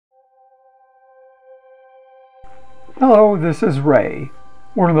Hello, this is Ray,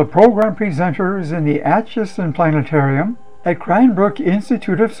 one of the program presenters in the Atchison Planetarium at Cranbrook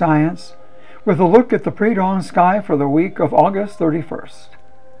Institute of Science, with a look at the pre-dawn sky for the week of August 31st.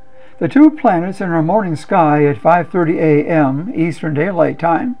 The two planets in our morning sky at 5:30 a.m. Eastern Daylight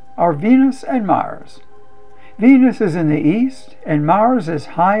Time are Venus and Mars. Venus is in the east and Mars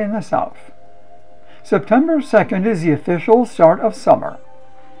is high in the south. September 2nd is the official start of summer.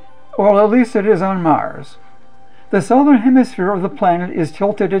 Well, at least it is on Mars. The southern hemisphere of the planet is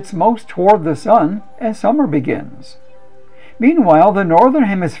tilted its most toward the sun, and summer begins. Meanwhile, the northern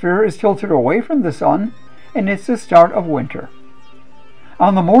hemisphere is tilted away from the sun, and it's the start of winter.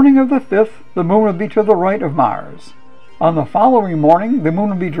 On the morning of the 5th, the moon will be to the right of Mars. On the following morning, the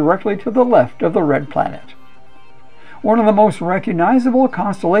moon will be directly to the left of the red planet. One of the most recognizable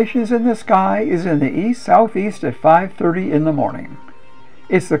constellations in the sky is in the east-southeast at 5:30 in the morning.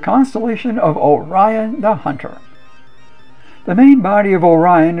 It's the constellation of Orion the Hunter. The main body of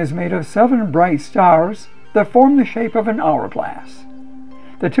Orion is made of 7 bright stars that form the shape of an hourglass.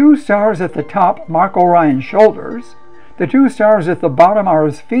 The 2 stars at the top mark Orion's shoulders, the 2 stars at the bottom are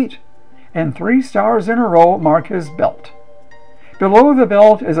his feet, and 3 stars in a row mark his belt. Below the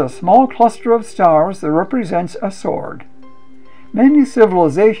belt is a small cluster of stars that represents a sword. Many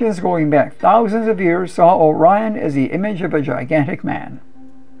civilizations going back thousands of years saw Orion as the image of a gigantic man.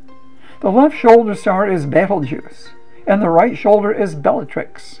 The left shoulder star is Betelgeuse, and the right shoulder is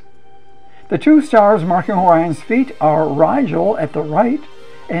Bellatrix. The 2 stars marking Orion's feet are Rigel at the right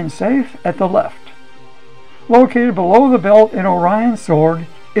and Ceph at the left. Located below the belt in Orion's sword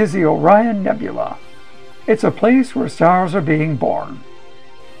is the Orion Nebula. It's a place where stars are being born.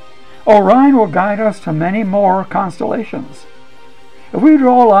 Orion will guide us to many more constellations. If we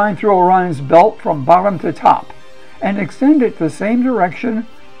draw a line through Orion's belt from bottom to top and extend it the same direction,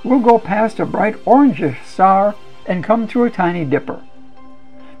 we'll go past a bright orangish star and come to a tiny dipper.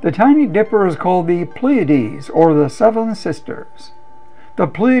 The tiny dipper is called the Pleiades, or the 7 Sisters. The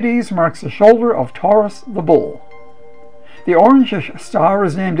Pleiades marks the shoulder of Taurus the bull. The orangish star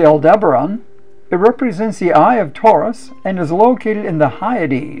is named Aldebaran. It represents the eye of Taurus and is located in the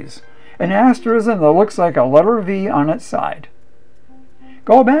Hyades, an asterism that looks like a letter V on its side.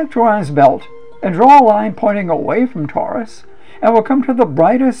 Go back to Orion's belt and draw a line pointing away from Taurus, and we'll come to the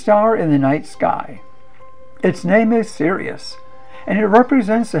brightest star in the night sky. Its name is Sirius, and it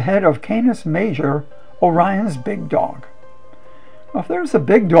represents the head of Canis Major, Orion's big dog. If there's a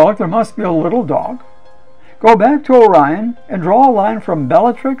big dog, there must be a little dog. Go back to Orion and draw a line from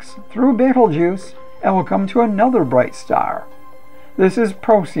Bellatrix through Betelgeuse, and we'll come to another bright star. This is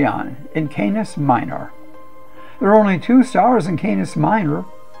Procyon in Canis Minor. There are only 2 stars in Canis Minor.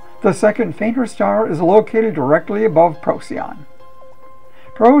 The second fainter star is located directly above Procyon.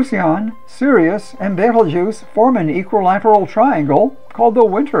 Procyon, Sirius, and Betelgeuse form an equilateral triangle called the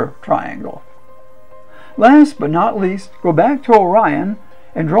Winter Triangle. Last but not least, go back to Orion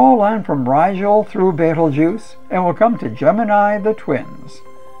and draw a line from Rigel through Betelgeuse, and we'll come to Gemini the Twins.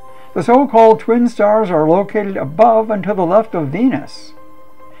 The so-called twin stars are located above and to the left of Venus.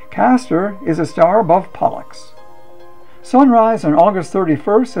 Castor is a star above Pollux. Sunrise on August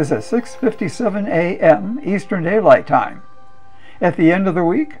 31st is at 6:57 a.m. Eastern Daylight Time. At the end of the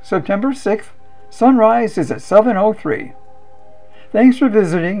week, September 6th, sunrise is at 7:03. Thanks for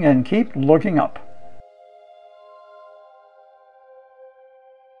visiting and keep looking up.